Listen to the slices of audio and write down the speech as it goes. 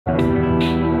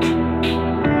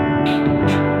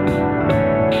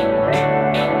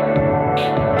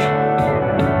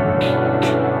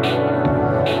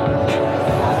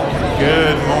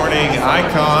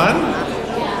icon.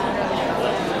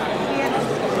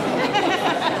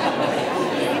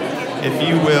 If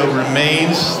you will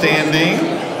remain standing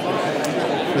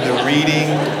for the reading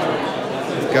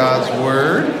of God's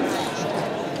Word.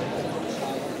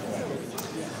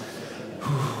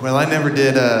 Well, I never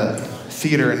did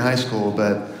theater in high school,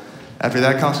 but after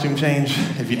that costume change,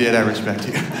 if you did, I respect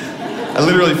you. I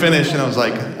literally finished and I was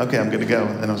like, okay, I'm good to go.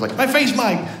 And I was like, my face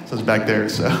mic! So it's back there,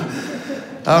 so.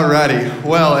 Alrighty,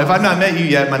 well, if I've not met you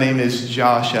yet, my name is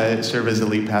Josh. I serve as the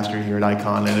lead pastor here at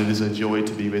Icon, and it is a joy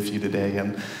to be with you today.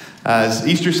 And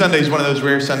Easter Sunday is one of those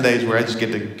rare Sundays where I just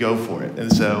get to go for it.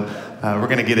 And so we're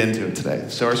going to get into it today.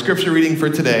 So our scripture reading for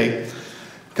today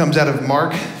comes out of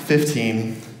Mark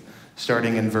 15,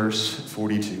 starting in verse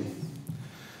 42.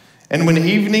 And when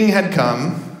evening had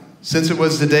come, since it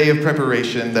was the day of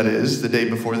preparation, that is, the day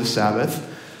before the Sabbath,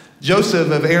 Joseph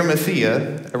of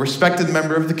Arimathea, a respected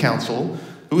member of the council,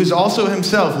 who was also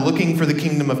himself looking for the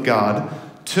kingdom of God,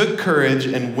 took courage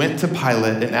and went to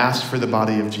Pilate and asked for the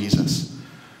body of Jesus.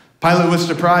 Pilate was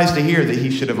surprised to hear that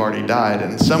he should have already died,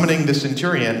 and summoning the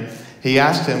centurion, he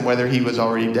asked him whether he was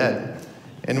already dead.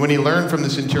 And when he learned from the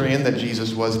centurion that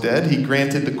Jesus was dead, he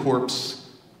granted the corpse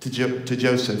to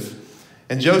Joseph.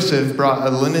 And Joseph brought a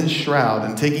linen shroud,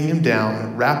 and taking him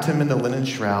down, wrapped him in the linen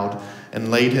shroud,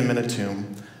 and laid him in a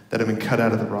tomb that had been cut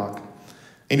out of the rock.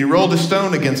 And he rolled a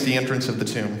stone against the entrance of the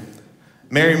tomb.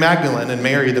 Mary Magdalene and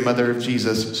Mary, the mother of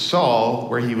Jesus, saw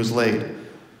where he was laid.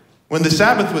 When the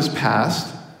Sabbath was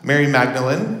past, Mary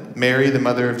Magdalene, Mary, the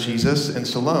mother of Jesus, and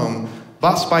Salome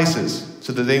bought spices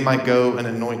so that they might go and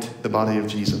anoint the body of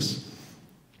Jesus.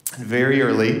 And very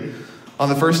early, on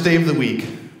the first day of the week,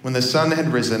 when the sun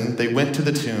had risen, they went to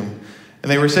the tomb,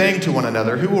 and they were saying to one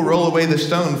another, "Who will roll away the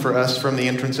stone for us from the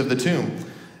entrance of the tomb?"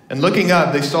 And looking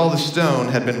up, they saw the stone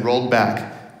had been rolled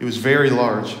back. It was very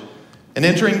large. And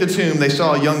entering the tomb, they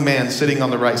saw a young man sitting on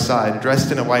the right side,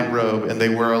 dressed in a white robe, and they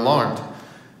were alarmed.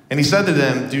 And he said to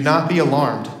them, "Do not be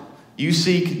alarmed. You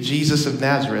seek Jesus of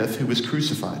Nazareth, who was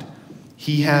crucified.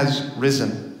 He has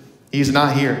risen. He is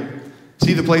not here.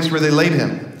 See the place where they laid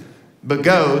him. But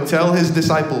go, tell his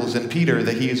disciples and Peter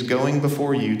that he is going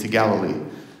before you to Galilee.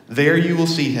 There you will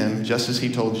see him, just as he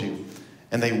told you."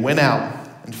 And they went out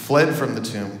and fled from the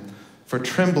tomb, for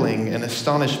trembling and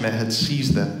astonishment had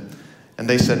seized them. And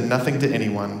they said nothing to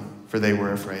anyone, for they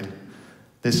were afraid.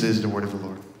 This is the word of the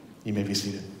Lord. You may be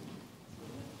seated.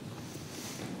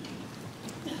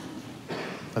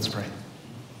 Let's pray.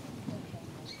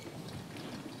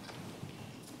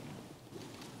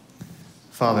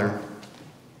 Father,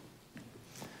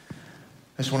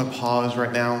 I just want to pause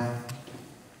right now.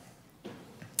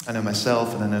 I know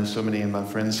myself, and I know so many of my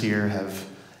friends here have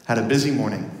had a busy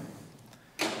morning.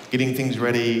 Getting things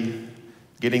ready,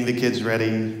 getting the kids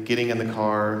ready, getting in the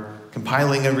car,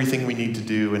 compiling everything we need to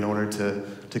do in order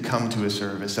to come to a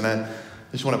service. And I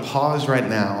just want to pause right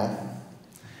now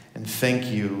and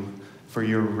thank you for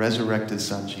your resurrected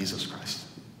Son, Jesus Christ.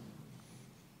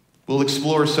 We'll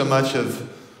explore so much of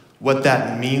what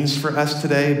that means for us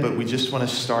today, but we just want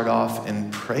to start off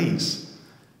in praise.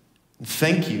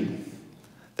 Thank you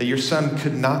that your Son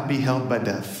could not be held by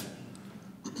death.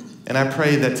 And I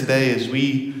pray that today, as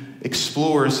we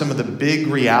explore some of the big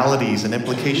realities and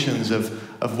implications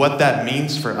of what that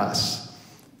means for us,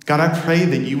 God, I pray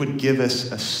that you would give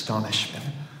us astonishment.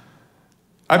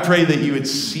 I pray that you would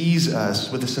seize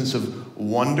us with a sense of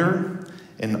wonder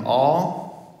and awe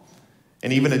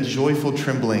and even a joyful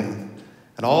trembling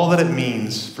at all that it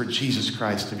means for Jesus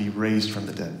Christ to be raised from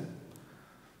the dead.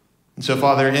 And so,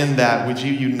 Father, in that, would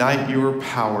you unite your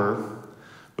power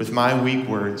with my weak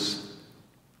words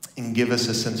and give us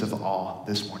a sense of awe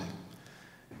this morning.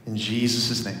 In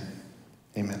Jesus' name,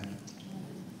 amen.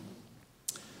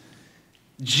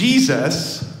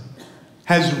 Jesus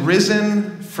has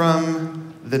risen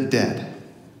from the dead.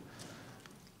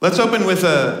 Let's open with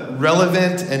a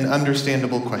relevant and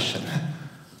understandable question.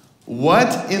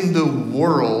 What in the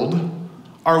world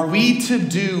are we to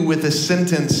do with a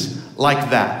sentence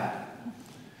like that?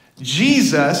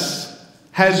 Jesus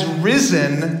has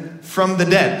risen from the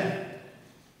dead.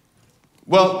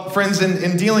 Well, friends,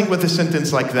 in dealing with a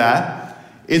sentence like that,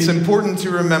 it's important to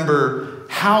remember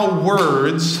how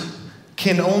words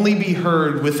can only be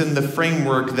heard within the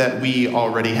framework that we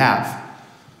already have.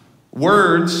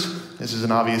 Words, this is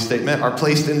an obvious statement, are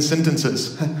placed in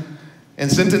sentences.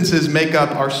 And sentences make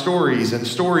up our stories, and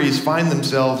stories find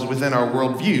themselves within our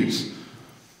worldviews.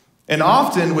 And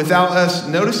often, without us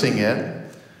noticing it,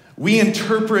 we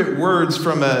interpret words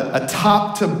from a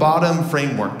top-to-bottom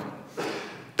framework.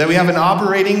 That we have an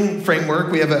operating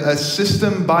framework, we have a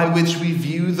system by which we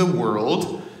view the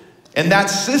world, and that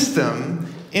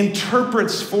system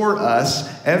interprets for us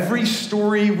every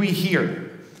story we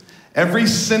hear, every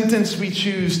sentence we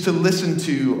choose to listen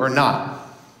to or not.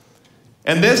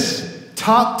 And this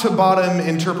top to bottom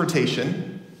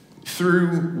interpretation through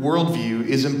worldview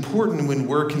is important when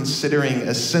we're considering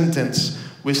a sentence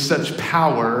with such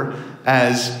power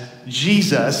as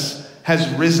Jesus has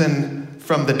risen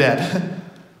from the dead.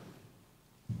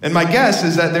 And my guess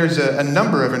is that there's a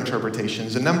number of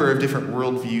interpretations, a number of different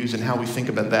worldviews and how we think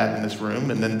about that in this room,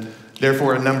 and then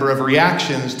therefore a number of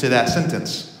reactions to that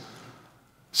sentence.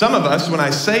 Some of us, when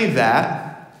I say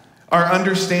that, are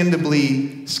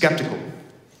understandably skeptical.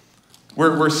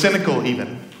 We're cynical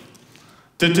even.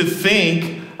 To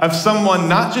think of someone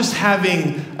not just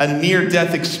having a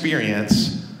near-death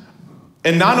experience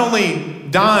and not only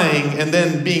dying and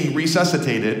then being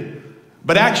resuscitated,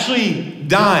 but actually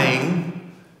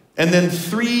dying and then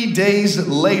 3 days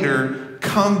later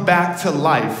come back to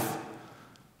life.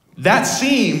 That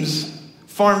seems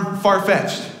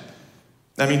far-fetched.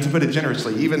 I mean, to put it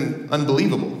generously, even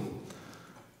unbelievable.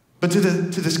 But to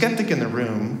the skeptic in the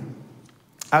room,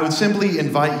 I would simply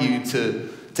invite you to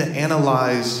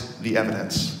analyze the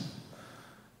evidence.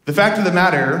 The fact of the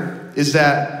matter is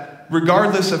that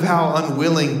regardless of how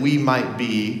unwilling we might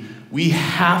be, we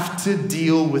have to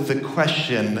deal with the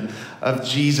question of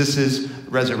Jesus'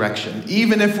 resurrection,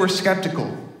 even if we're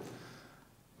skeptical.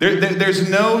 There's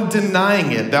no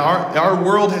denying it. Our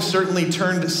world has certainly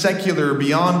turned secular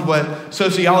beyond what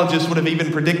sociologists would have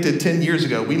even predicted 10 years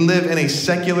ago. We live in a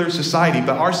secular society,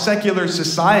 but our secular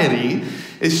society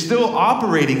is still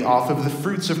operating off of the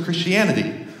fruits of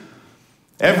Christianity.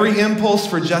 Every impulse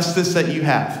for justice that you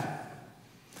have,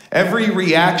 every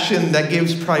reaction that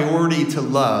gives priority to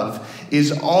love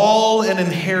is all an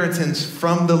inheritance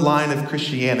from the line of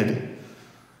Christianity.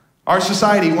 Our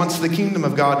society wants the kingdom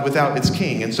of God without its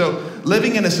king. And so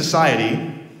living in a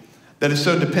society that is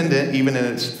so dependent, even in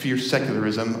its fierce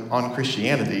secularism, on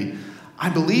Christianity, I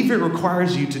believe it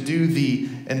requires you to do the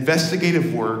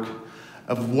investigative work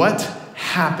of what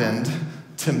happened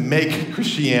to make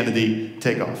Christianity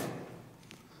take off.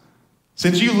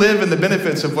 Since you live in the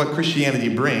benefits of what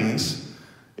Christianity brings,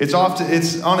 it's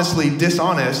honestly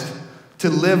dishonest to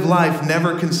live life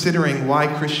never considering why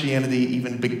Christianity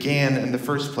even began in the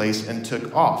first place and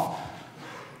took off.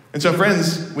 And so,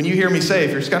 friends, when you hear me say,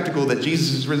 if you're skeptical that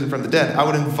Jesus is risen from the dead, I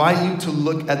would invite you to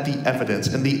look at the evidence.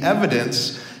 And the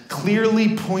evidence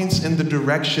clearly points in the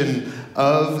direction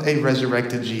of a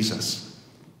resurrected Jesus.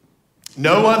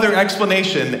 No other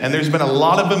explanation, and there's been a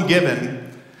lot of them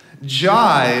given,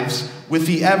 jives with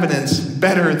the evidence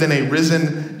better than a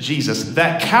risen Jesus.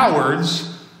 That cowards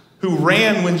who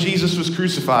ran when Jesus was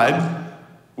crucified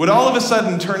would all of a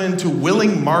sudden turn into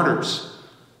willing martyrs,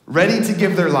 ready to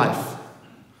give their life.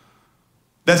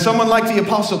 That someone like the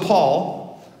Apostle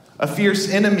Paul, a fierce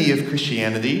enemy of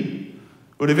Christianity,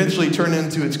 would eventually turn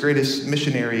into its greatest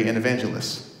missionary and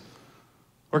evangelist.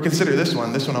 Or consider this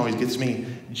one always gets me.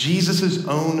 Jesus'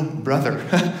 own brother,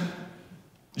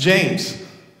 James,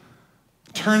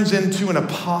 turns into an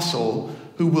apostle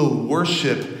who will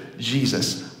worship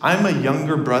Jesus. I'm a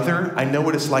younger brother. I know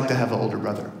what it's like to have an older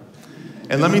brother.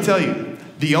 And let me tell you,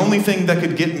 the only thing that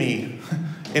could get me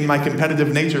in my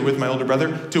competitive nature with my older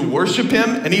brother to worship him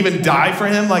and even die for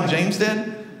him like James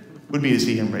did would be to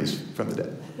see him raised from the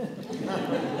dead.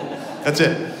 That's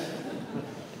it.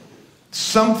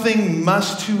 Something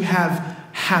must have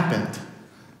happened.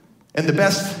 And the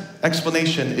best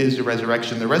explanation is the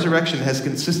resurrection. The resurrection has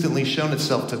consistently shown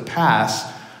itself to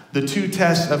pass the two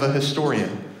tests of a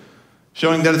historian,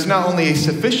 showing that it's not only a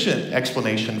sufficient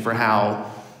explanation for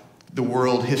how the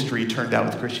world history turned out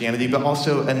with Christianity, but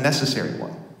also a necessary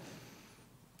one.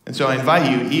 And so I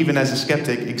invite you, even as a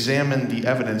skeptic, examine the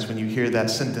evidence when you hear that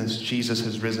sentence, Jesus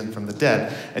has risen from the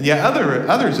dead. And yet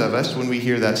others of us, when we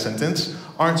hear that sentence,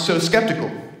 aren't so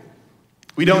skeptical.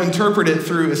 We don't interpret it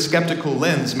through a skeptical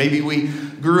lens. Maybe we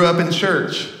grew up in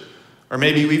church, or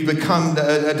maybe we've become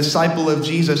a disciple of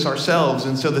Jesus ourselves.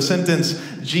 And so the sentence,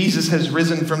 Jesus has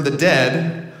risen from the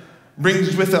dead,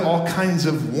 brings with it all kinds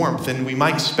of warmth. And we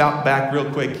might spout back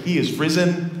real quick, he is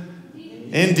risen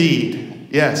indeed.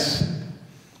 Yes.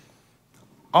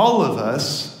 All of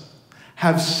us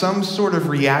have some sort of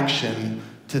reaction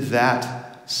to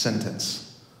that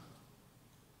sentence.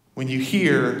 When you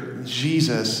hear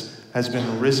Jesus has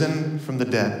been risen from the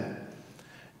dead,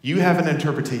 you have an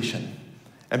interpretation.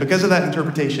 And because of that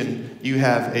interpretation, you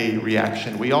have a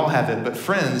reaction. We all have it. But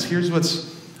friends, here's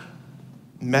what's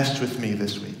messed with me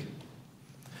this week.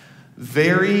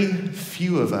 Very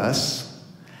few of us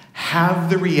have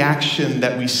the reaction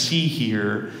that we see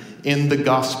here in the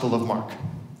Gospel of Mark.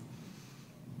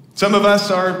 Some of us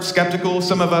are skeptical,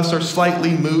 some of us are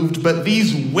slightly moved, but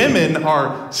these women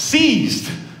are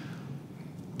seized.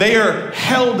 They are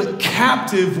held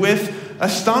captive with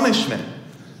astonishment.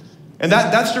 And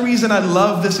that's the reason I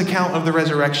love this account of the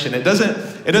resurrection. It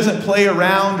doesn't play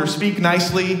around or speak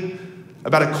nicely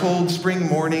about a cold spring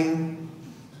morning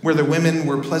where the women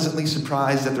were pleasantly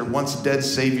surprised that their once dead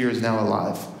Savior is now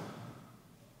alive.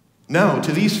 No,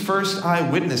 to these first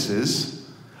eyewitnesses,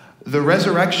 the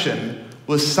resurrection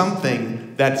was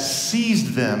something that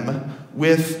seized them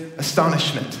with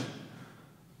astonishment.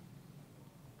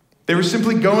 They were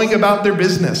simply going about their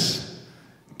business,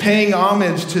 paying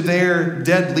homage to their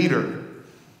dead leader,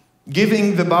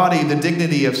 giving the body the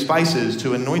dignity of spices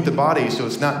to anoint the body so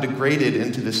it's not degraded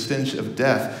into the stench of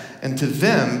death. And to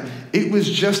them, it was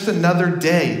just another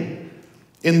day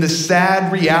in the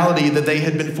sad reality that they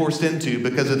had been forced into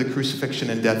because of the crucifixion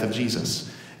and death of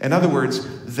Jesus. In other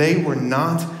words, they were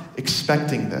not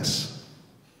expecting this.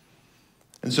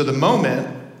 And so the moment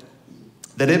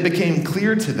that it became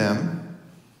clear to them,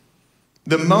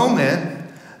 the moment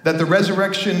that the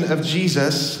resurrection of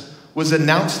Jesus was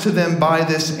announced to them by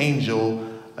this angel,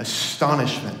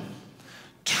 astonishment,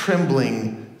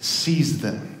 trembling seized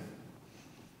them.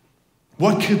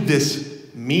 What could this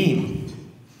mean?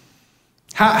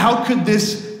 How could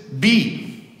this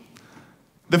be?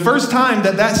 The first time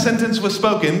that sentence was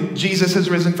spoken, Jesus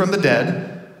has risen from the dead,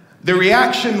 the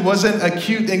reaction wasn't a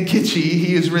cute and kitschy,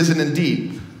 he is risen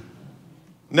indeed.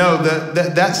 No,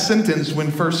 that sentence,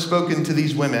 when first spoken to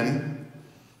these women,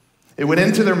 it went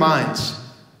into their minds.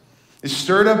 It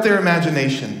stirred up their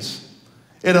imaginations.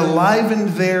 It enlivened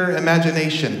their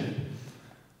imagination.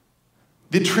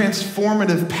 The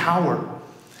transformative power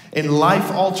and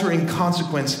life-altering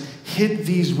consequence hit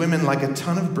these women like a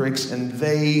ton of bricks, and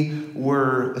they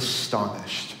were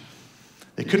astonished.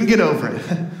 They couldn't get over it.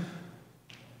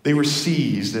 They were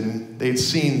seized, and they had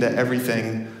seen that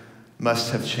everything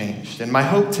must have changed. And my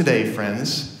hope today,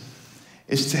 friends,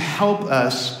 is to help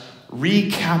us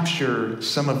recapture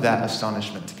some of that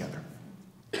astonishment together.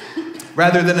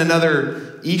 Rather than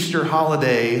another Easter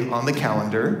holiday on the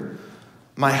calendar,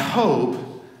 my hope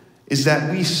is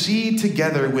that we see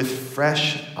together with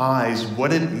fresh eyes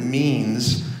what it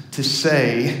means to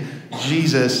say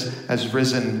Jesus has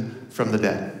risen from the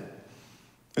dead.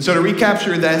 And so to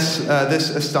recapture this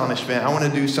astonishment, I want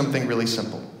to do something really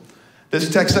simple. This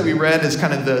text that we read is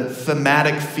kind of the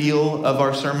thematic feel of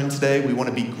our sermon today. We want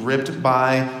to be gripped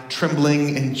by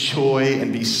trembling and joy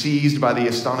and be seized by the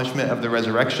astonishment of the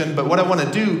resurrection. But what I want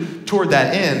to do toward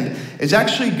that end is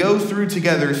actually go through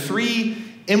together 3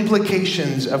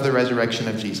 implications of the resurrection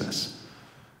of Jesus.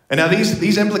 And now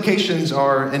these implications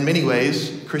are, in many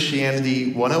ways,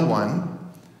 Christianity 101.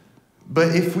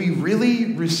 But if we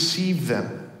really receive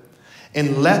them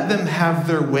and let them have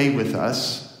their way with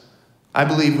us, I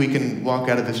believe we can walk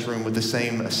out of this room with the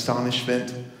same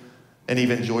astonishment and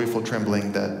even joyful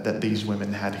trembling that these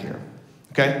women had here.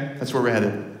 Okay? That's where we're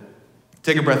headed.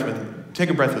 Take a breath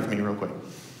with me real quick,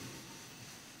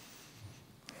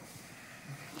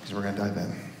 because we're going to dive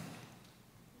in.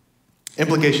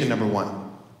 Implication number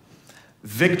 1.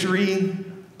 Victory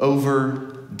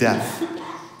over death.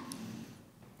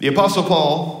 The Apostle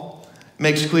Paul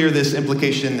makes clear this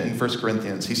implication in 1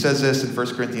 Corinthians. He says this in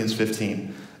 1 Corinthians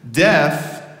 15.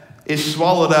 Death is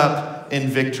swallowed up in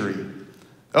victory.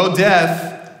 Oh,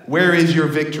 death, where is your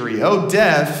victory? Oh,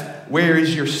 death, where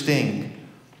is your sting?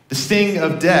 The sting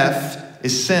of death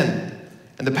is sin,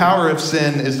 and the power of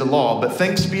sin is the law. But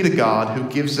thanks be to God who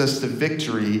gives us the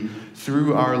victory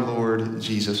through our Lord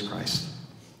Jesus Christ.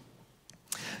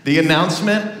 The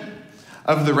announcement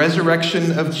of the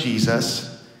resurrection of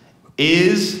Jesus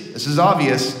is, this is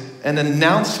obvious, an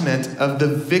announcement of the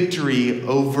victory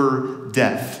over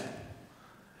death.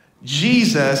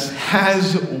 Jesus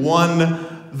has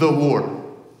won the war.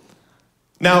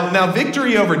 Now,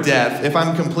 victory over death, if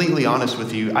I'm completely honest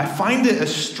with you, I find it a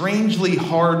strangely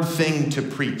hard thing to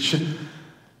preach.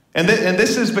 And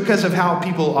this is because of how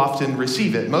people often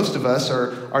receive it. Most of us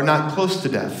are not close to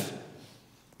death.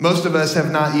 Most of us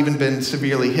have not even been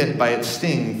severely hit by its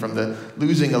sting from the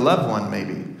losing a loved one,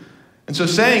 maybe. And so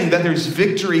saying that there's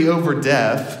victory over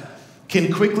death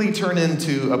can quickly turn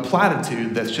into a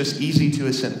platitude that's just easy to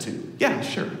assent to. Yeah,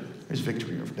 sure, there's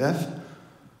victory over death.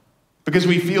 Because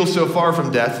we feel so far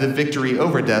from death that victory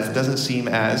over death doesn't seem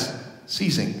as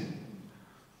seizing.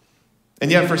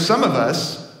 And yet for some of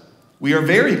us, we are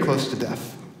very close to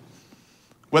death.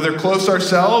 Whether close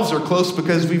ourselves or close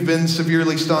because we've been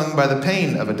severely stung by the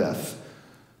pain of a death.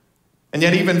 And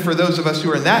yet even for those of us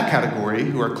who are in that category,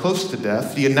 who are close to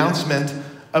death, the announcement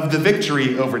of the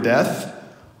victory over death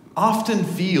often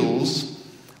feels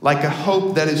like a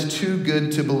hope that is too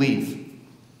good to believe,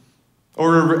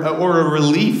 or a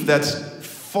relief that's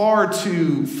far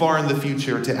too far in the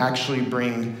future to actually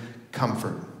bring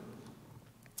comfort.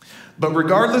 But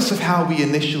regardless of how we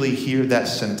initially hear that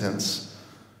sentence,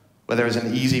 whether as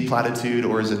an easy platitude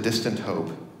or as a distant hope,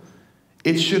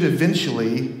 it should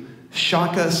eventually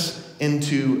shock us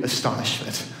into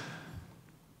astonishment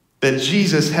that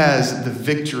Jesus has the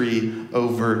victory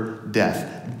over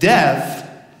death. Death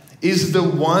is the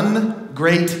one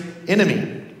great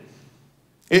enemy.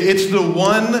 It's the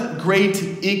one great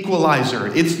equalizer.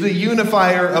 It's the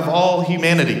unifier of all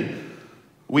humanity.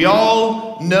 We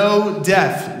all know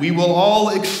death. We will all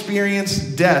experience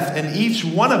death, and each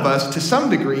one of us, to some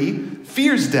degree,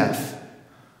 fears death.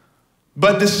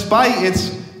 But despite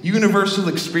its universal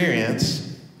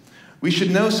experience, we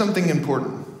should know something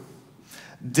important.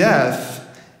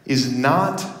 Death is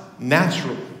not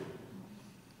natural.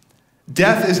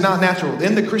 Death is not natural.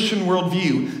 In the Christian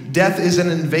worldview, death is an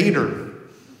invader.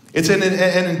 It's an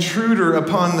intruder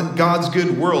upon God's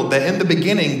good world, that in the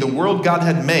beginning, the world God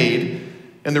had made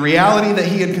and the reality that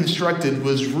he had constructed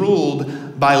was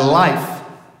ruled by life.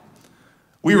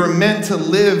 We were meant to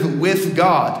live with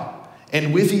God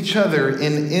and with each other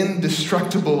in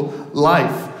indestructible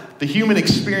life. The human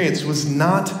experience was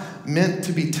not meant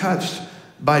to be touched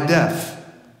by death.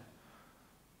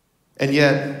 And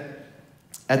yet,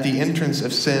 at the entrance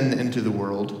of sin into the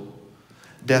world,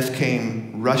 death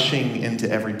came rushing into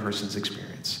every person's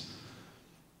experience.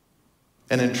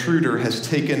 An intruder has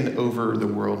taken over the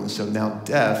world, and so now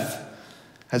death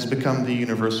has become the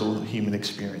universal human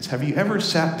experience. Have you ever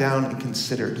sat down and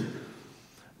considered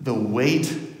the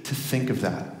weight to think of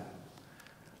that?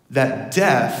 That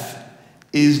death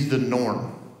is the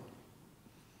norm.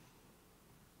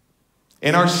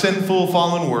 In our sinful,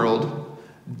 fallen world,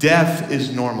 death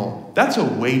is normal. That's a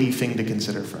weighty thing to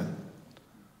consider, friend.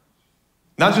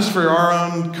 Not just for our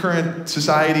own current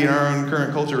society and our own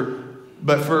current culture,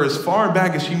 but for as far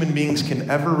back as human beings can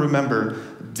ever remember,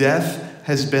 death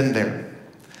has been there.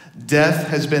 Death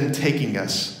has been taking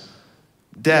us.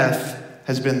 Death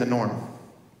has been the norm.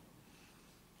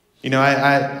 You know,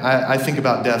 I think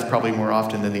about death probably more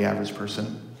often than the average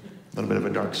person. A little bit of a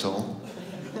dark soul.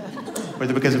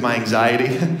 Whether because of my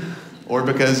anxiety or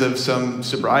because of some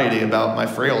sobriety about my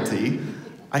frailty,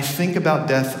 I think about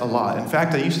death a lot. In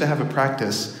fact, I used to have a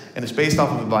practice, and it's based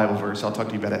off of a Bible verse. I'll talk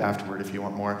to you about it afterward if you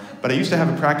want more. But I used to have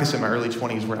a practice in my early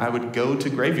 20s where I would go to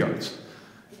graveyards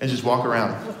and just walk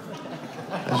around.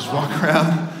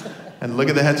 And look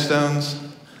at the headstones.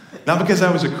 Not because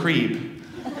I was a creep,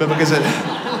 but because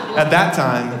at that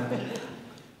time,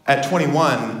 at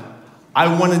 21,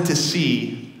 I wanted to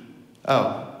see,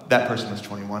 oh, that person was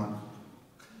 21.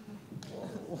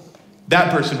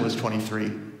 That person was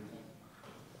 23.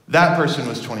 That person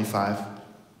was 25.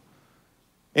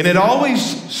 And it always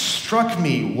struck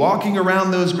me, walking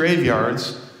around those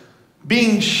graveyards,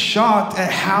 being shocked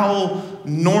at how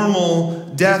normal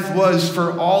death was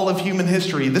for all of human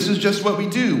history. This is just what we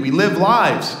do. We live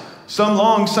lives, some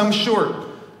long, some short.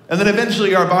 And then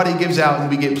eventually our body gives out and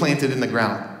we get planted in the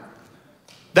ground.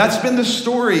 That's been the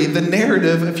story, the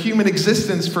narrative of human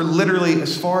existence for literally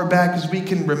as far back as we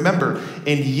can remember.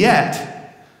 And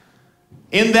yet,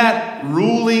 in that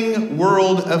ruling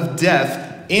world of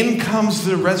death, in comes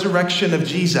the resurrection of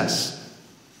Jesus.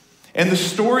 And the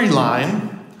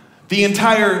storyline, the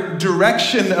entire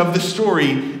direction of the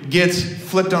story gets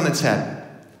flipped on its head.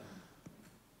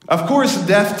 Of course,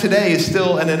 death today is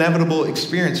still an inevitable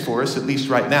experience for us, at least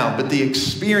right now, but the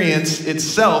experience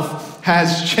itself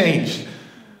has changed.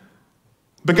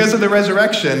 Because of the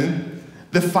resurrection,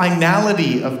 the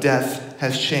finality of death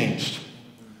has changed.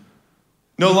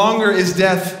 No longer is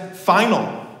death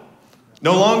final.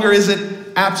 No longer is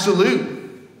it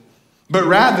absolute. But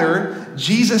rather,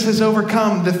 Jesus has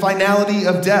overcome the finality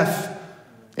of death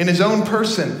in his own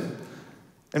person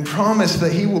and promised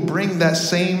that he will bring that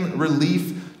same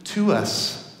relief to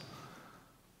us.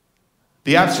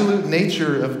 The absolute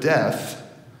nature of death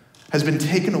has been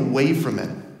taken away from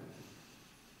it.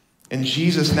 And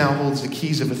Jesus now holds the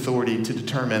keys of authority to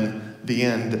determine the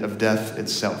end of death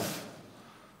itself.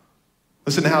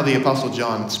 Listen to how the Apostle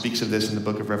John speaks of this in the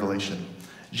book of Revelation.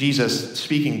 Jesus,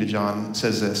 speaking to John,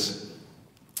 says this: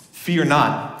 "Fear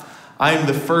not, I am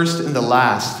the first and the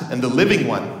last and the living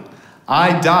one.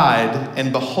 I died,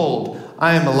 and behold,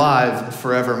 I am alive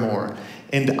forevermore.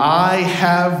 And I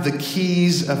have the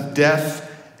keys of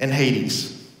death and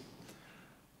Hades."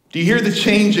 Do you hear the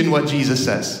change in what Jesus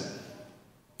says?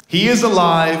 He is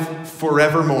alive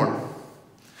forevermore.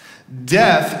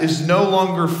 Death is no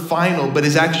longer final, but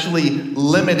is actually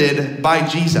limited by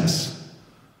Jesus.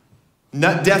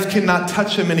 Death cannot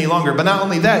touch him any longer. But not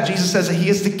only that, Jesus says that he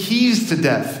has the keys to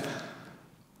death,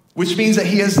 which means that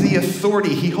he has the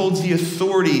authority. He holds the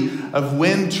authority of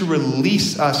when to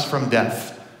release us from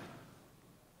death.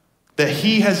 That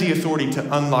he has the authority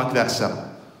to unlock that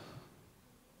cell.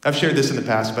 I've shared this in the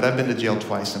past, but I've been to jail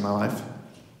twice in my life.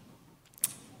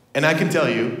 And I can tell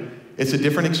you, it's a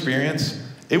different experience.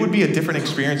 It would be a different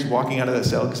experience walking out of that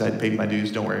cell because I'd paid my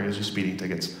dues. Don't worry, it was just speeding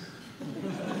tickets.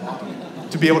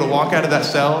 To be able to walk out of that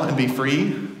cell and be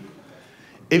free,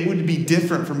 it would be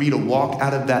different for me to walk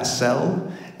out of that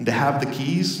cell and to have the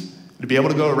keys, to be able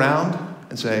to go around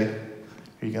and say,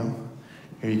 here you go,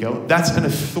 here you go. That's an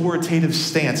authoritative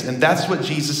stance, and that's what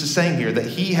Jesus is saying here, that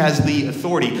he has the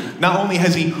authority. Not only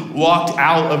has he walked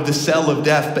out of the cell of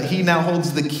death, but he now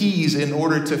holds the keys in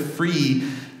order to free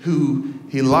who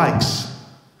he likes.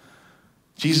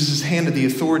 Jesus has handed the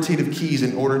authoritative keys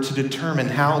in order to determine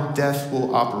how death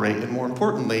will operate, and more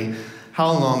importantly,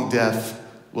 how long death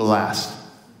will last.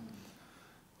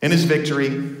 In his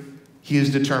victory, he has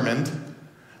determined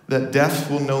that death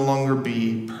will no longer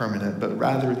be permanent, but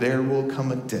rather there will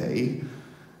come a day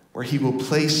where he will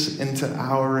place into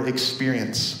our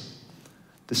experience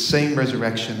the same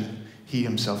resurrection he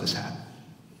himself has had.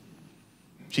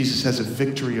 Jesus has a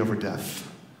victory over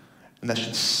death, and that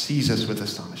should seize us with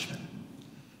astonishment.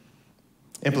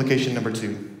 Implication number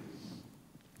 2.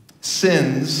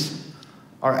 Sins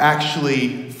are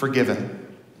actually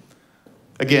forgiven.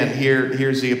 Again,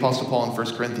 here's the Apostle Paul in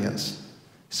 1 Corinthians.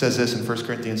 He says this in 1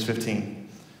 Corinthians 15.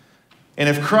 And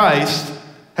if Christ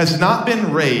has not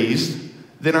been raised,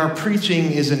 then our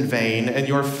preaching is in vain, and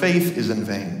your faith is in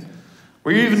vain.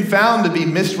 We're even found to be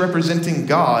misrepresenting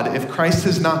God. If Christ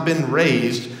has not been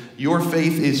raised, your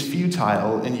faith is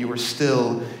futile, and you are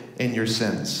still in your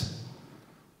sins.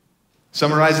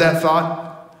 Summarize that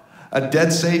thought. A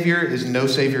dead Savior is no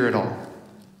Savior at all.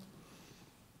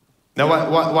 Now,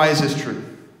 why is this true?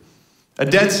 A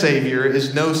dead Savior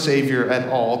is no Savior at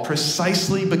all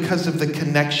precisely because of the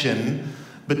connection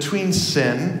between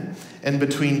sin and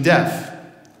between death.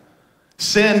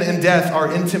 Sin and death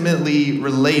are intimately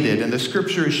related, and the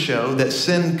scriptures show that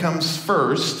sin comes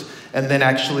first and then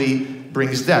actually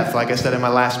brings death. Like I said in my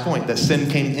last point, that sin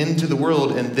came into the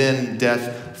world and then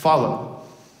death followed.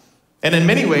 And in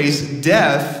many ways,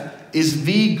 death is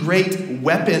the great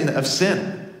weapon of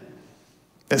sin.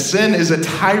 That sin is a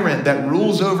tyrant that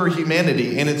rules over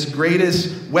humanity, and its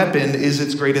greatest weapon is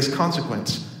its greatest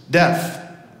consequence, death.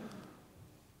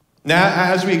 Now,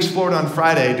 as we explored on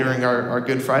Friday during our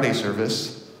Good Friday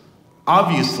service,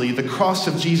 obviously the cross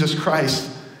of Jesus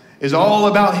Christ is all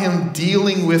about him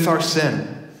dealing with our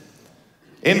sin.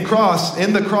 In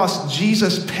the cross,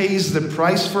 Jesus pays the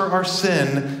price for our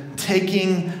sin,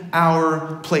 taking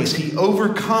our place. He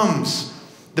overcomes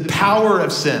the power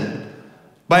of sin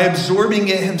by absorbing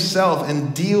it himself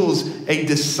and deals a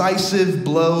decisive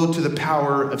blow to the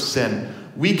power of sin.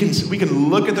 We can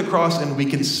look at the cross and we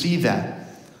can see that.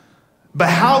 But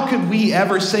how could we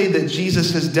ever say that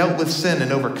Jesus has dealt with sin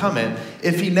and overcome it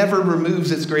if he never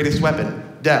removes its greatest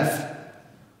weapon, death?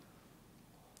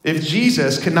 If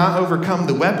Jesus cannot overcome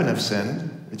the weapon of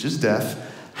sin, which is death,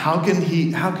 how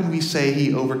can we say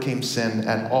he overcame sin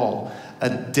at all? A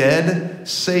dead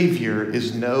Savior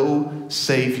is no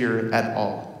Savior at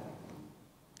all.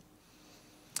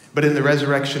 But in the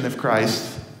resurrection of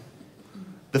Christ,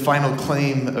 the final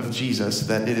claim of Jesus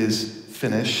that it is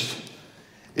finished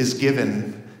is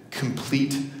given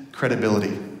complete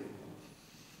credibility.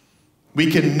 We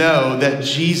can know that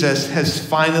Jesus has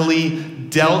finally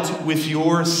dealt with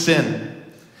your sin,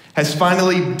 has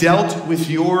finally dealt with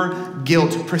your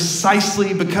guilt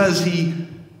precisely because he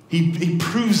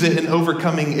proves it in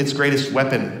overcoming its greatest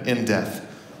weapon in death.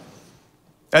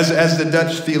 As the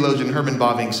Dutch theologian Herman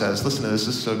Bavinck says, listen to this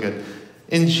is so good.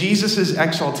 In Jesus'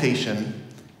 exaltation,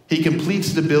 he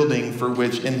completes the building for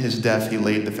which in his death he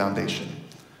laid the foundation.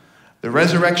 The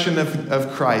resurrection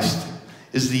of Christ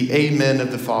is the amen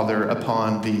of the Father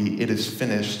upon the it is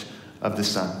finished of the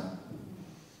Son.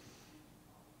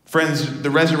 Friends, the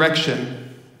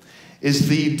resurrection is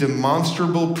the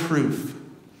demonstrable proof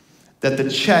that the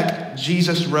check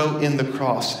Jesus wrote in the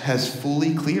cross has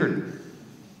fully cleared.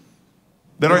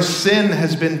 That our sin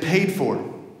has been paid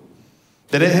for.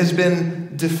 That it has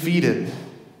been defeated.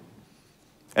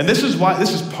 And this is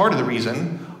part of the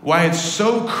reason why it's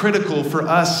so critical for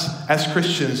us as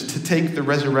Christians to take the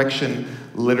resurrection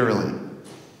literally.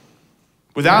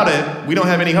 Without it, we don't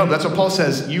have any hope. That's what Paul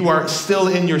says. You are still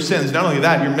in your sins. Not only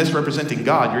that, you're misrepresenting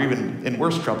God. You're even in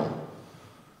worse trouble.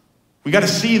 We got to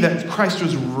see that Christ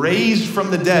was raised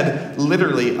from the dead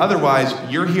literally. Otherwise,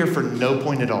 you're here for no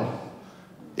point at all.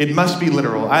 It must be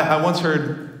literal. I once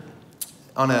heard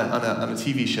on a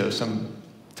TV show, some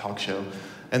talk show,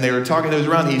 and they were talking. It was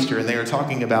around Easter, and they were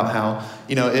talking about how,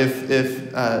 you know, if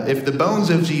the bones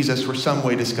of Jesus were some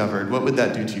way discovered, what would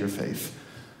that do to your faith?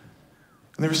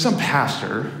 And there was some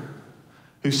pastor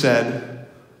who said,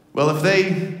 well, if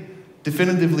they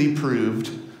definitively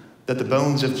proved that the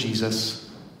bones of Jesus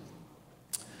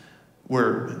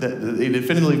they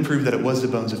definitively proved that it was the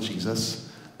bones of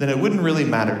Jesus, then it wouldn't really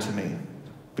matter to me,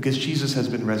 because Jesus has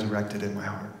been resurrected in my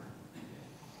heart.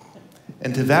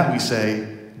 And to that we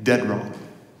say, dead wrong.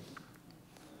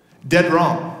 Dead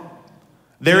wrong.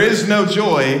 There is no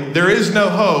joy, there is no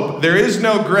hope, there is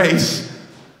no grace,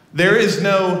 there is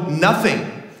no nothing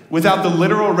without the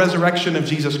literal resurrection of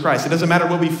Jesus Christ. It doesn't matter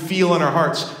what we feel in our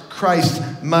hearts, Christ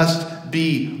must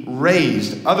be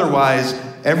raised. Otherwise,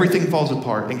 everything falls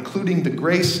apart, including the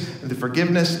grace and the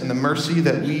forgiveness and the mercy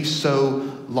that we so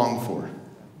long for.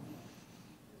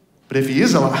 But if he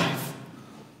is alive,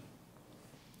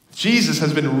 Jesus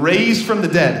has been raised from the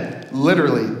dead,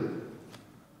 literally,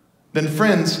 then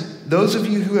friends, those of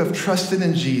you who have trusted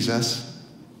in Jesus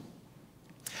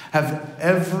have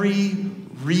every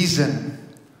reason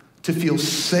to feel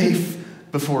safe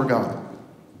before God.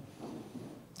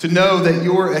 To know that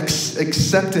your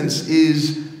acceptance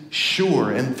is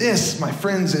sure. And this, my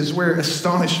friends, is where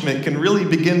astonishment can really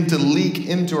begin to leak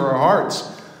into our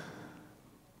hearts.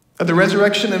 That the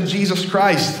resurrection of Jesus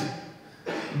Christ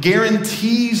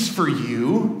guarantees for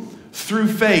you, through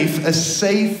faith, a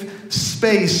safe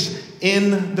space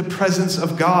in the presence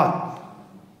of God.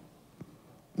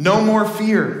 No more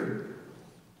fear,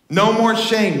 no more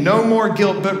shame, no more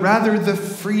guilt, but rather the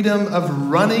freedom of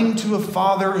running to a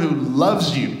Father who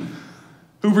loves you,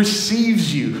 who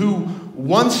receives you, who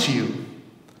wants you.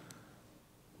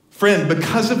 Friend,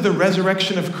 because of the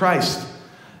resurrection of Christ,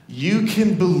 you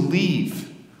can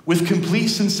believe with complete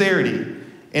sincerity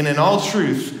and in all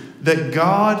truth that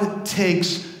God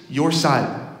takes your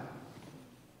side.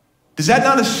 Does that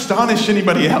not astonish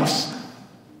anybody else?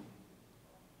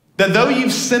 That though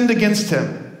you've sinned against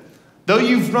him, though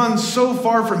you've run so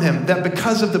far from him, that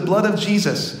because of the blood of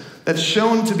Jesus that's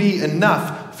shown to be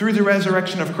enough through the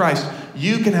resurrection of Christ,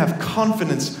 you can have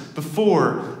confidence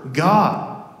before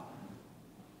God.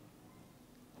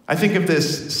 I think of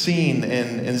this scene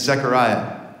in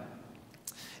Zechariah.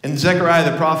 And Zechariah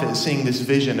the prophet is seeing this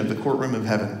vision of the courtroom of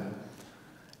heaven.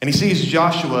 And he sees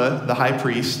Joshua, the high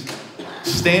priest,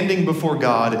 standing before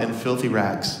God in filthy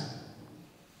rags.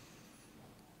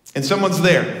 And someone's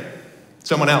there,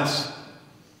 someone else.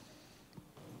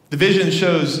 The vision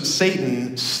shows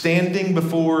Satan standing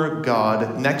before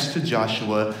God next to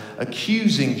Joshua,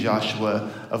 accusing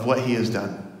Joshua of what he has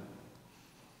done.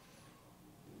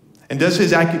 And does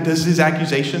his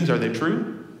accusations, are they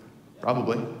true?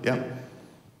 Probably, yeah.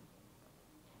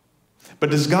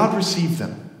 But does God receive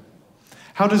them?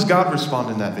 How does God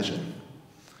respond in that vision?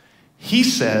 He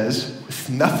says, with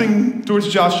nothing towards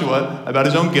Joshua about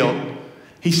his own guilt,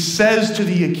 he says to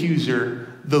the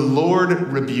accuser, "The Lord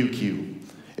rebuke you.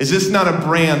 Is this not a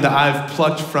brand that I've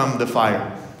plucked from the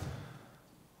fire?"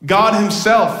 God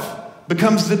himself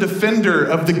becomes the defender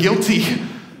of the guilty.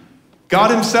 God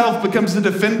himself becomes the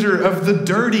defender of the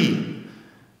dirty.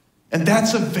 And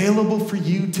that's available for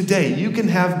you today. You can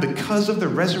have, because of the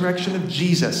resurrection of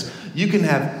Jesus, you can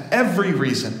have every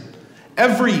reason,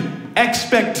 every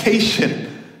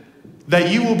expectation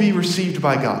that you will be received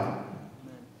by God.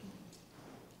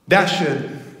 That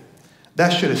should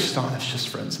astonish us,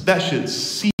 friends. That should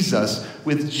seize us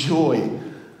with joy.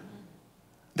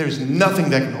 There's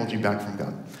nothing that can hold you back from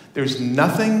God. There's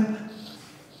nothing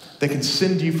that can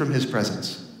send you from his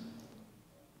presence.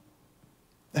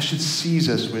 That should seize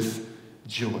us with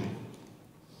joy.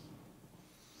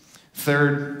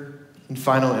 Third and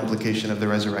final implication of the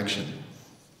resurrection,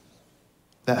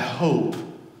 that hope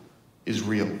is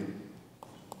real.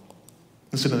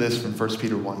 Listen to this from 1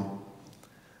 Peter 1.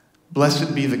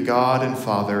 Blessed be the God and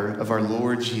Father of our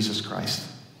Lord Jesus Christ.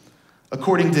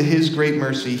 According to his great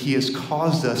mercy, he has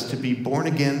caused us to be born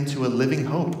again to a living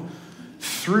hope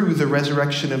through the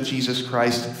resurrection of Jesus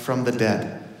Christ from the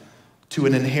dead, to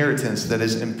an inheritance that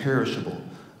is imperishable,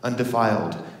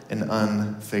 undefiled, and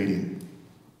unfading.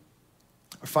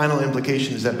 Our final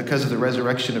implication is that because of the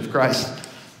resurrection of Christ,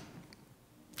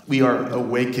 we are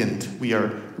awakened, we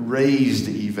are raised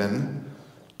even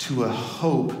to a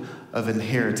hope of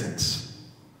inheritance.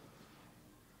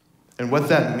 And what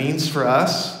that means for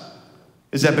us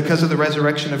is that because of the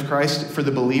resurrection of Christ, for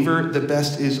the believer, the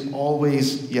best is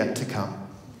always yet to come.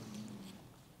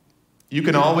 You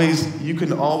can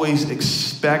always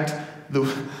expect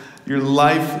your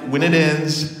life when it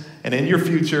ends and in your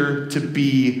future to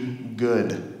be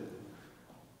good.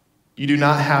 You do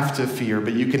not have to fear,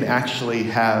 but you can actually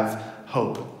have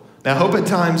hope. Now, hope at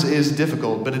times is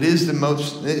difficult, but it is the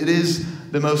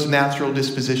most natural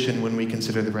disposition when we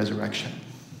consider the resurrection.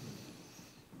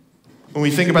 When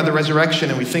we think about the resurrection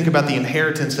and we think about the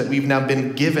inheritance that we've now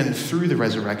been given through the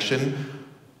resurrection,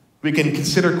 we can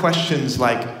consider questions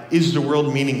like, is the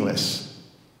world meaningless?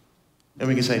 And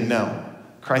we can say, no,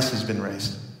 Christ has been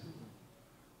raised.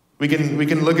 We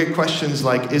can look at questions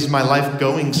like, is my life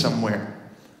going somewhere?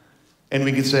 And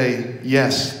we can say,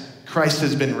 yes, Christ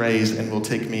has been raised and will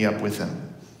take me up with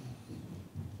him.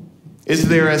 Is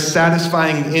there a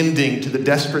satisfying ending to the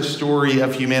desperate story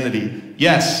of humanity?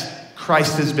 Yes,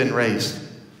 Christ has been raised.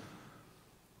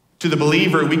 To the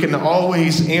believer, we can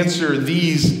always answer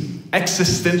these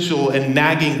existential and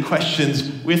nagging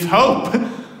questions with hope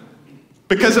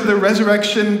because of the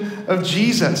resurrection of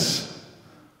Jesus.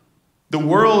 The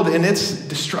world in its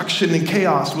destruction and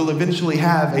chaos will eventually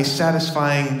have a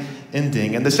satisfying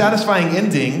ending. And the satisfying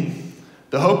ending,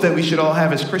 the hope that we should all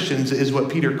have as Christians, is what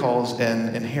Peter calls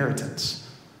an inheritance.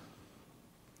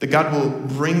 That God will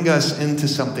bring us into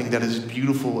something that is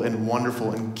beautiful and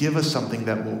wonderful and give us something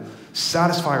that will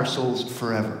satisfy our souls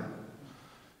forever.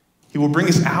 He will bring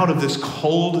us out of this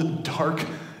cold, dark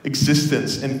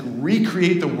existence and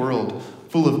recreate the world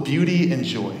full of beauty and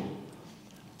joy.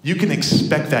 You can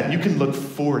expect that. You can look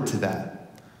forward to that.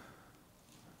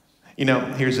 You know,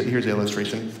 here's an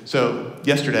illustration. So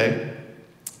yesterday,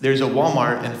 there's a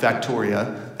Walmart in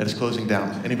Factoria that is closing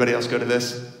down. Anybody else go to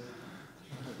this?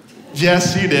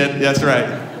 Yes, you did. That's right.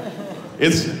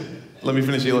 Let me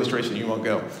finish the illustration. You won't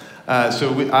go.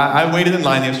 I waited in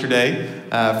line yesterday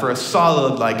for a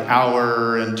solid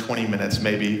hour and 20 minutes,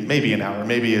 maybe an hour.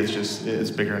 Maybe it's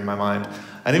bigger in my mind.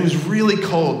 And it was really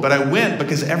cold, but I went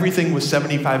because everything was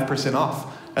 75%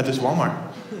 off at this Walmart.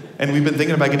 And we've been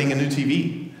thinking about getting a new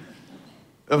TV.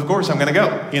 Of course, I'm going to go,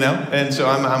 And so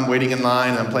I'm waiting in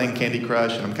line, I'm playing Candy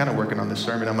Crush, and I'm kind of working on this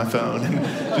sermon on my phone, and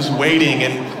just waiting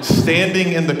and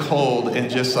standing in the cold and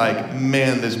just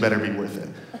man, this better be worth it.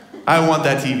 I want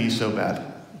that TV so bad.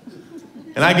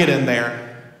 And I get in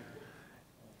there,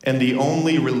 and the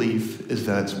only relief is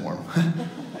that it's warm.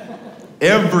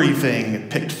 Everything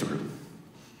picked through.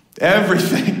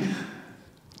 Everything.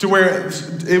 To where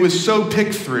it was so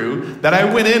picked through that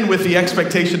I went in with the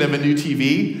expectation of a new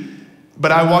TV,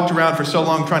 but I walked around for so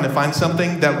long trying to find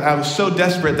something that I was so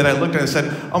desperate that I looked and I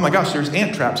said, oh my gosh, there's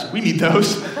ant traps. We need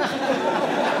those.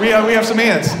 we have some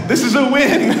ants. This is a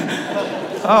win.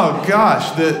 Oh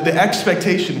gosh, the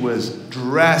expectation was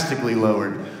drastically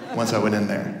lowered once I went in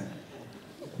there.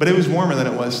 But it was warmer than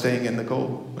it was staying in the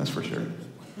cold, that's for sure.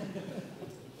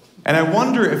 And I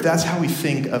wonder if that's how we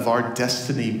think of our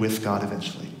destiny with God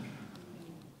eventually.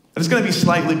 That it's going to be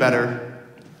slightly better.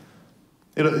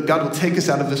 God will take us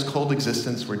out of this cold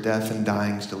existence where death and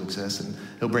dying still exist, and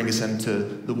he'll bring us into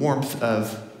the warmth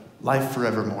of life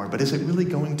forevermore. But is it really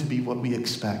going to be what we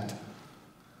expect?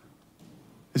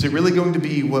 Is it really going to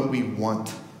be what we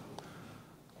want?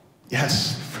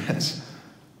 Yes, friends.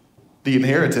 The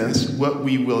inheritance, what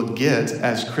we will get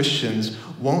as Christians,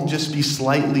 won't just be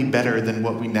slightly better than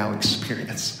what we now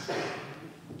experience.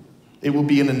 It will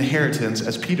be an inheritance,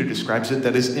 as Peter describes it,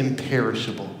 that is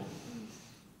imperishable.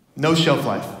 No shelf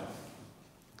life.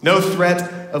 No threat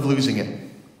of losing it.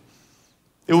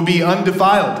 It will be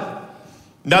undefiled.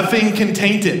 Nothing can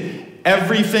taint it.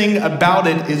 Everything about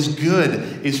it is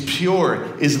good, is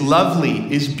pure, is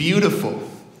lovely, is beautiful.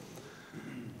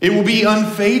 It will be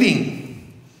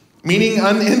unfading, meaning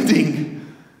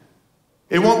unending.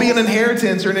 It won't be an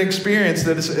inheritance or an experience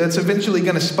that's eventually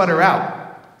going to sputter out.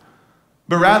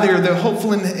 But rather, the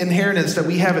hopeful inheritance that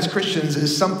we have as Christians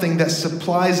is something that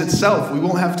supplies itself. We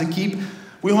won't have to keep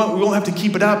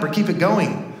it up or keep it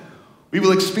going. We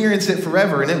will experience it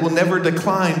forever, and it will never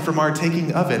decline from our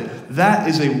taking of it. That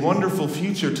is a wonderful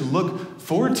future to look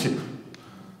forward to.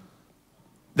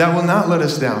 That will not let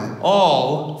us down.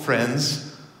 All,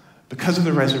 friends, because of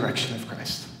the resurrection of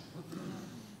Christ.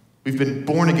 We've been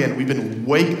born again. We've been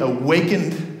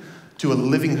awakened to a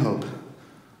living hope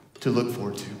to look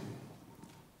forward to.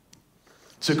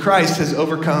 So Christ has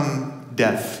overcome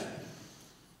death.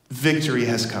 Victory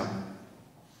has come.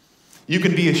 You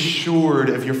can be assured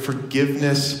of your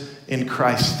forgiveness in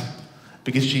Christ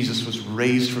because Jesus was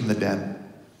raised from the dead.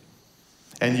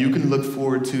 And you can look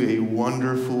forward to a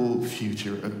wonderful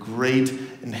future, a great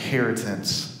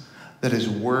inheritance that is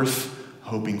worth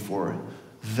hoping for.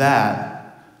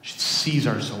 That should seize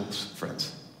our souls,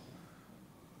 friends.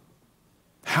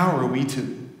 How are we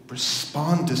to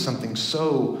respond to something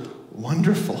so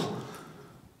wonderful,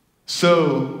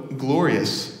 so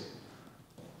glorious?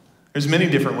 There's many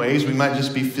different ways. We might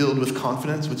just be filled with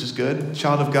confidence, which is good.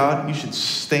 Child of God, you should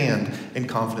stand in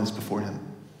confidence before him,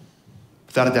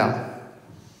 without a doubt.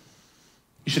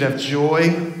 You should have joy.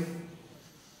 You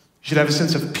should have a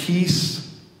sense of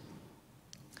peace.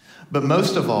 But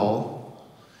most of all,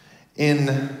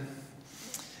 in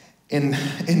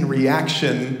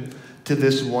reaction to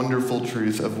this wonderful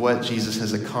truth of what Jesus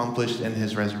has accomplished in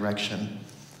his resurrection,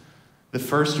 the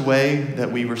first way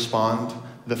that we respond,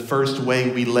 the first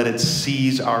way we let it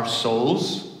seize our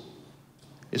souls,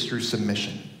 is through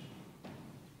submission.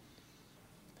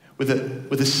 With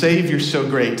a Savior so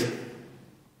great,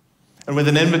 and with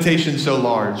an invitation so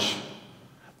large,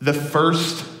 the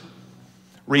first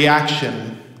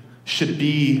reaction should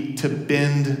be to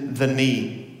bend the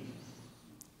knee,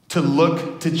 to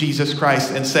look to Jesus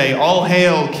Christ and say, "All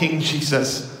hail, King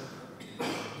Jesus.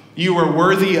 You are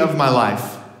worthy of my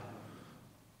life.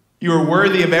 You are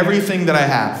worthy of everything that I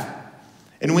have."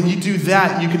 And when you do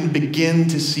that, you can begin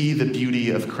to see the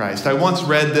beauty of Christ. I once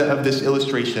read of this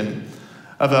illustration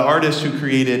of an artist who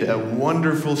created a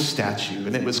wonderful statue,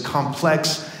 and it was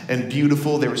complex and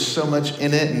beautiful. There was so much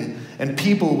in it, and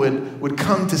people would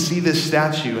come to see this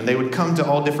statue, and they would come to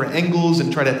all different angles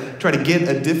and try to get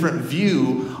a different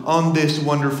view on this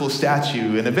wonderful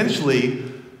statue. And eventually,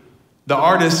 the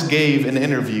artist gave an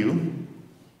interview,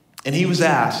 and he was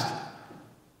asked,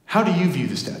 "How do you view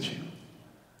the statue?"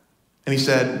 And he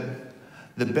said,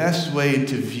 "The best way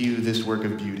to view this work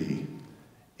of beauty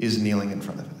is kneeling in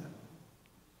front of it."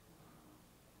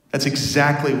 That's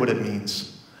exactly what it means.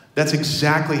 That's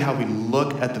exactly how we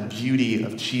look at the beauty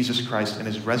of Jesus Christ and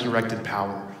his resurrected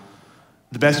power.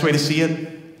 The best way to see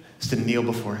it is to kneel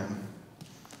before him.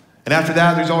 And after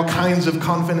that, there's all kinds of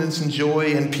confidence and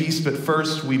joy and peace, but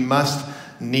first we must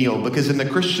kneel, because in the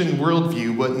Christian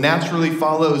worldview, what naturally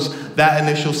follows that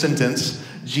initial sentence,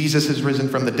 "Jesus has risen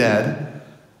from the dead,"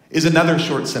 is another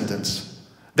short sentence,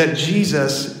 that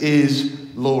Jesus is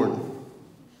Lord.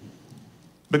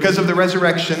 Because of the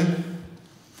resurrection,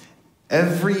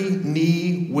 every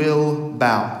knee will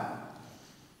bow.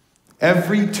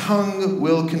 Every tongue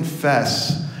will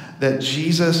confess that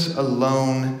Jesus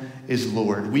alone is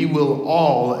Lord. We will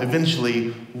all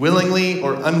eventually, willingly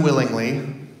or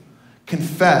unwillingly,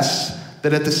 confess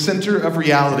that at the center of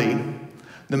reality,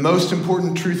 the most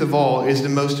important truth of all is the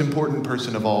most important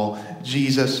person of all,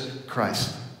 Jesus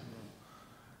Christ.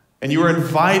 And you are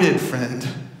invited, friend,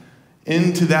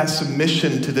 into that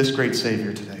submission to this great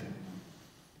Savior today.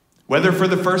 Whether for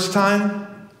the first time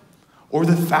or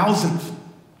the 1,000th,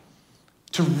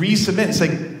 to resubmit and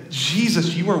say,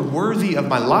 "Jesus, you are worthy of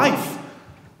my life.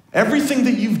 Everything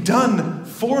that you've done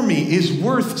for me is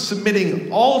worth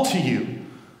submitting all to you."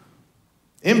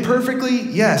 Imperfectly,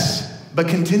 yes, but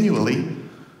continually.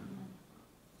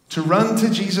 To run to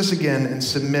Jesus again and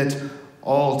submit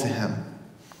all to him.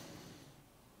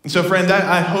 And so, friend,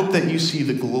 I hope that you see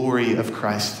the glory of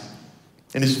Christ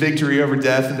and his victory over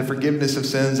death and the forgiveness of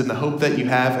sins and the hope that you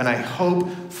have. And I hope,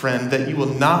 friend, that you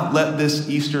will not let this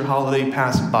Easter holiday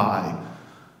pass by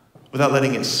without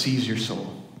letting it seize your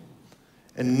soul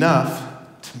enough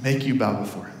to make you bow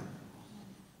before him.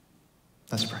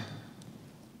 Let's pray.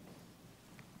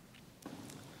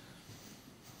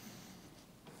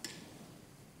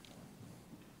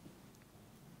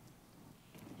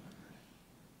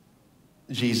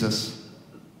 Jesus,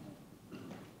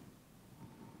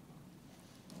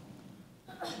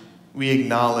 we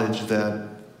acknowledge that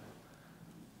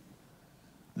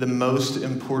the most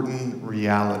important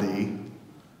reality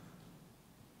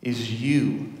is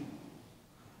you,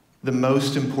 the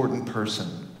most important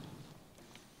person.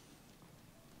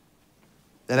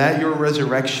 That at your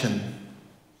resurrection,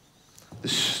 the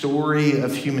story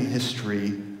of human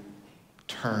history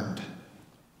turned.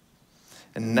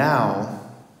 And now,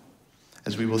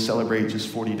 as we will celebrate just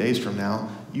 40 days from now,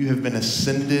 you have been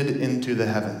ascended into the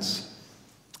heavens.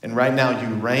 And right now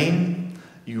you reign,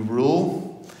 you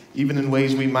rule, even in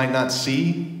ways we might not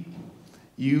see.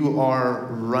 You are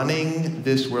running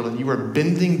this world, and you are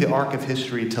bending the arc of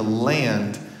history to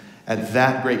land at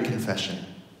that great confession,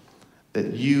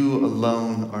 that you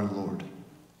alone are Lord.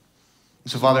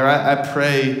 So, Father, I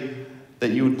pray that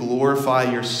you would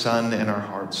glorify your Son in our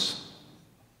hearts,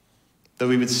 that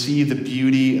we would see the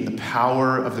beauty and the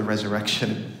power of the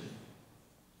resurrection,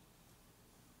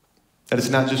 that it's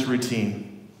not just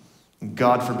routine.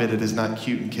 God forbid it is not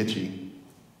cute and kitschy.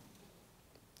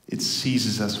 It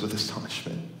seizes us with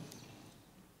astonishment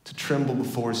to tremble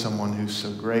before someone who's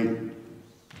so great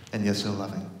and yet so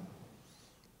loving.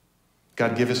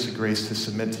 God, give us the grace to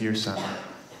submit to your Son,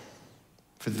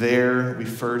 for there we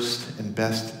first and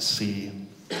best see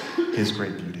his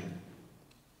great beauty.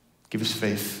 Give us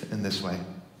faith in this way.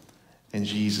 In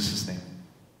Jesus' name,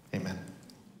 amen.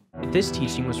 This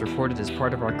teaching was recorded as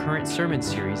part of our current sermon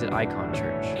series at Icon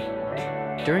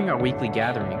Church. During our weekly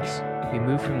gatherings, we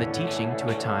move from the teaching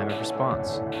to a time of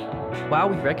response. While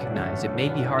we recognize it may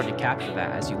be hard to capture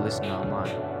that as you listen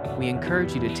online, we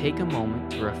encourage you to take a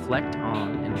moment to reflect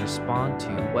on and respond to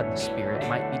what the Spirit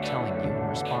might be telling you in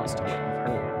response to what you've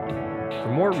heard.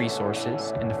 For more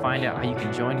resources and to find out how you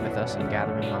can join with us in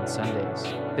gathering on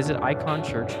Sundays, visit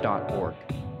iconchurch.org.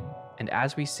 And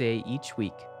as we say each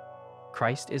week,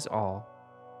 Christ is all,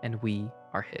 and we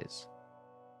are His.